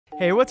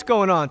Hey, what's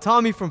going on?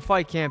 Tommy from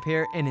FightCamp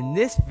here, and in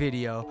this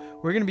video,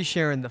 we're going to be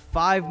sharing the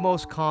 5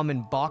 most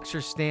common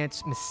boxer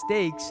stance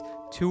mistakes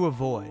to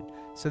avoid.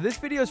 So this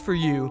video is for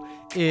you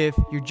if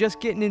you're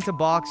just getting into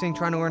boxing,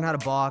 trying to learn how to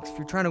box, if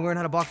you're trying to learn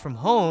how to box from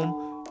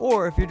home,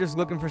 or if you're just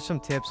looking for some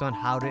tips on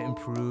how to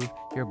improve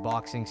your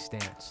boxing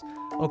stance.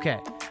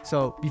 Okay,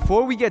 so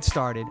before we get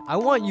started, I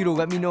want you to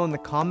let me know in the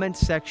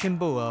comments section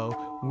below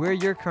where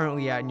you're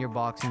currently at in your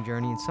boxing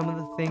journey and some of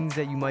the things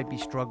that you might be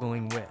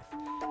struggling with.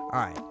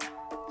 Alright,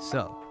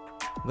 so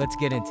let's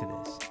get into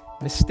this.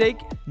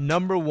 Mistake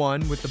number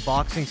 1 with the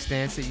boxing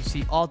stance that you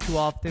see all too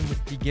often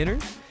with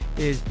beginners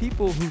is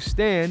people who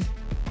stand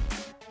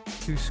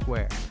too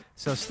square.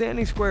 So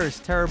standing square is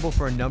terrible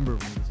for a number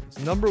of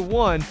reasons. Number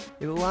 1,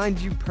 it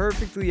lines you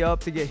perfectly up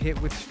to get hit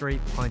with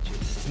straight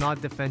punches. It's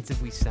not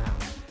defensively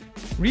sound.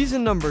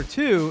 Reason number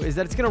 2 is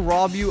that it's going to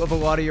rob you of a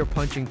lot of your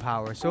punching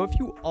power. So if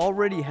you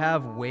already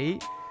have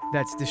weight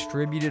that's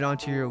distributed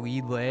onto your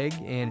lead leg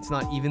and it's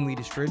not evenly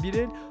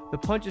distributed, the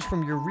punches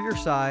from your rear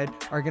side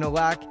are going to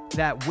lack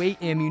that weight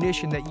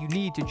ammunition that you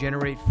need to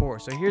generate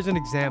force. So here's an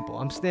example.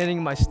 I'm standing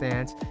in my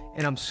stance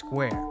and I'm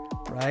square,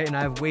 right? And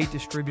I have weight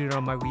distributed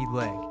on my lead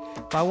leg.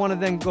 If I want to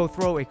then go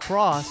throw a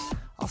cross,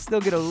 I'll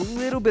still get a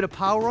little bit of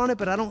power on it,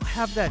 but I don't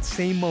have that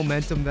same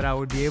momentum that I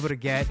would be able to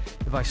get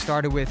if I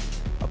started with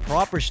a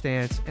proper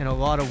stance and a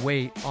lot of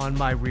weight on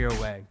my rear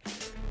leg.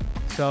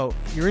 So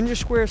you're in your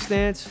square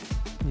stance,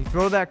 you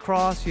throw that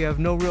cross, you have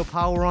no real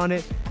power on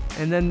it,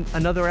 and then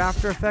another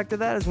after effect of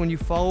that is when you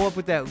follow up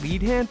with that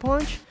lead hand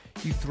punch,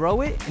 you throw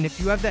it, and if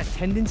you have that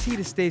tendency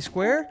to stay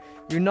square,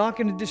 you're not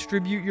going to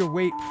distribute your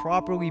weight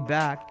properly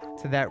back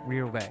to that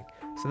rear leg.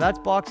 So that's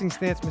boxing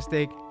stance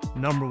mistake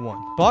number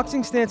 1.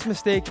 Boxing stance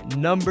mistake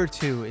number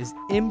 2 is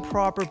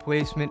improper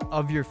placement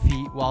of your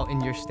feet while in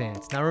your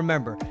stance. Now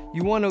remember,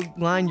 you want to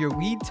line your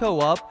lead toe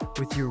up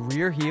with your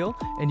rear heel,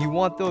 and you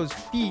want those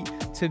feet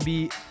to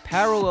be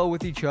parallel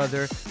with each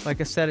other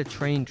like a set of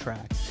train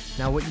tracks.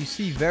 Now what you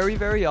see very,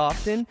 very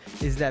often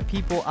is that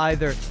people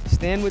either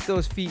stand with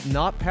those feet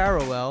not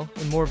parallel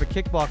in more of a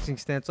kickboxing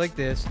stance like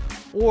this,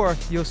 or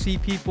you'll see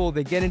people,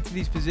 they get into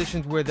these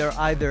positions where they're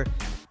either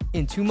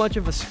in too much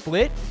of a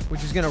split,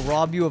 which is going to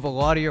rob you of a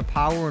lot of your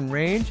power and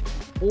range,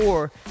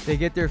 or they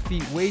get their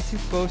feet way too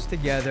close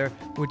together,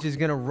 which is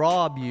going to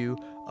rob you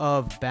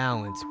of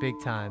balance big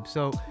time.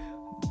 So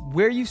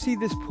where you see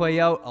this play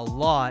out a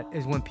lot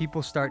is when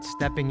people start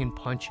stepping and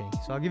punching.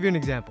 So I'll give you an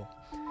example.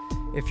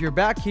 If you're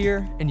back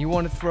here and you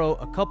want to throw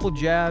a couple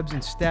jabs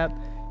and step,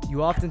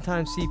 you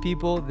oftentimes see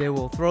people, they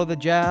will throw the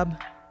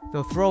jab,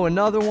 they'll throw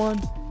another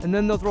one, and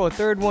then they'll throw a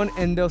third one,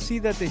 and they'll see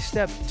that they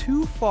step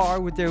too far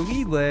with their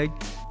lead leg,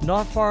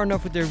 not far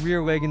enough with their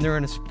rear leg, and they're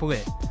in a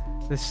split.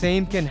 The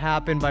same can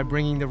happen by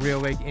bringing the rear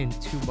leg in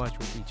too much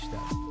with each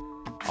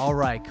step. All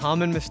right,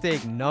 common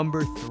mistake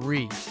number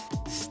 3,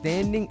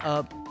 standing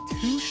up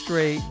too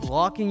straight,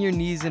 locking your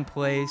knees in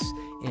place,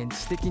 and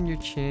sticking your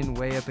chin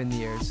way up in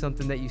the air. It's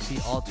something that you see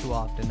all too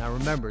often. Now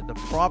remember, the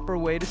proper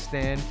way to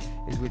stand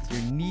is with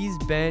your knees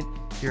bent,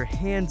 your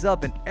hands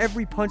up, and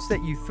every punch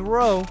that you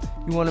throw,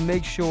 you want to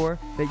make sure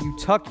that you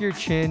tuck your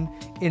chin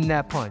in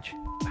that punch.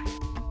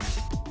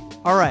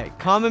 All right,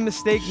 common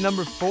mistake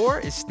number 4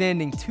 is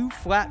standing too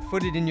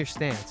flat-footed in your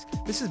stance.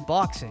 This is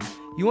boxing.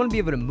 You want to be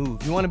able to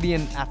move. You want to be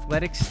in an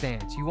athletic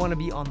stance. You want to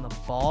be on the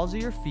balls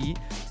of your feet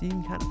so you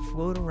can kind of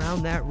float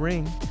around that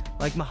ring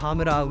like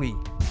Muhammad Ali.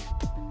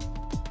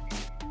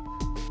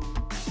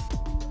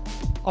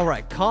 All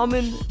right,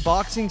 common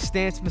boxing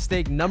stance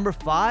mistake number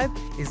 5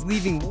 is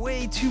leaving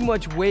way too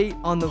much weight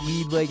on the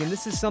lead leg, and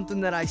this is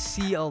something that I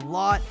see a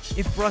lot.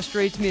 It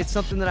frustrates me. It's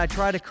something that I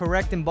try to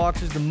correct in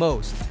boxers the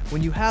most.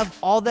 When you have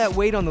all that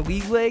weight on the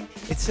lead leg,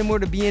 it's similar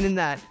to being in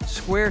that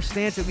square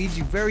stance. It leaves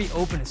you very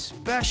open,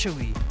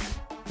 especially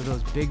for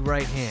those big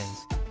right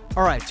hands.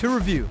 All right, to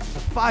review, the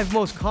 5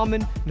 most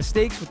common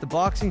mistakes with the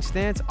boxing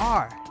stance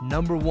are: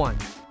 number 1,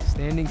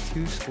 standing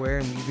too square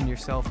and leaving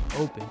yourself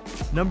open.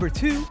 Number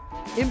 2,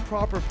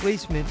 improper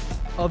placement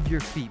of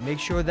your feet. Make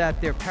sure that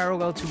they're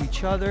parallel to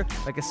each other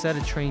like a set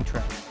of train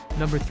tracks.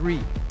 Number 3,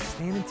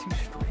 standing too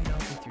straight up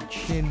with your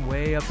chin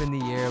way up in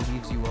the air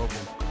leaves you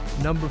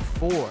open. Number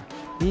 4,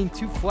 being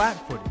too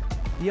flat-footed.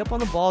 Be up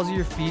on the balls of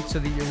your feet so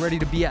that you're ready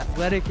to be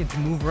athletic and to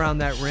move around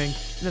that ring.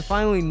 And then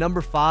finally,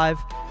 number 5,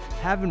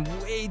 having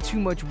way too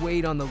much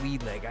weight on the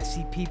lead leg. I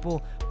see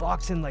people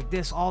boxing like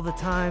this all the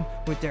time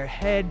with their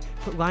head,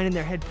 lining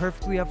their head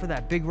perfectly up for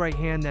that big right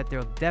hand that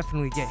they'll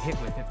definitely get hit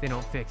with if they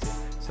don't fix it.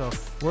 So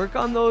work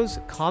on those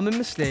common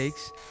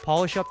mistakes,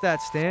 polish up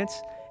that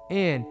stance,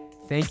 and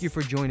thank you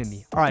for joining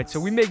me. All right, so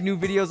we make new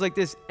videos like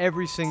this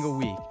every single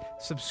week.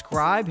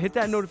 Subscribe, hit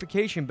that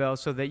notification bell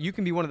so that you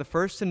can be one of the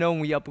first to know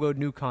when we upload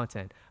new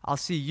content. I'll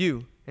see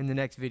you in the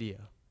next video.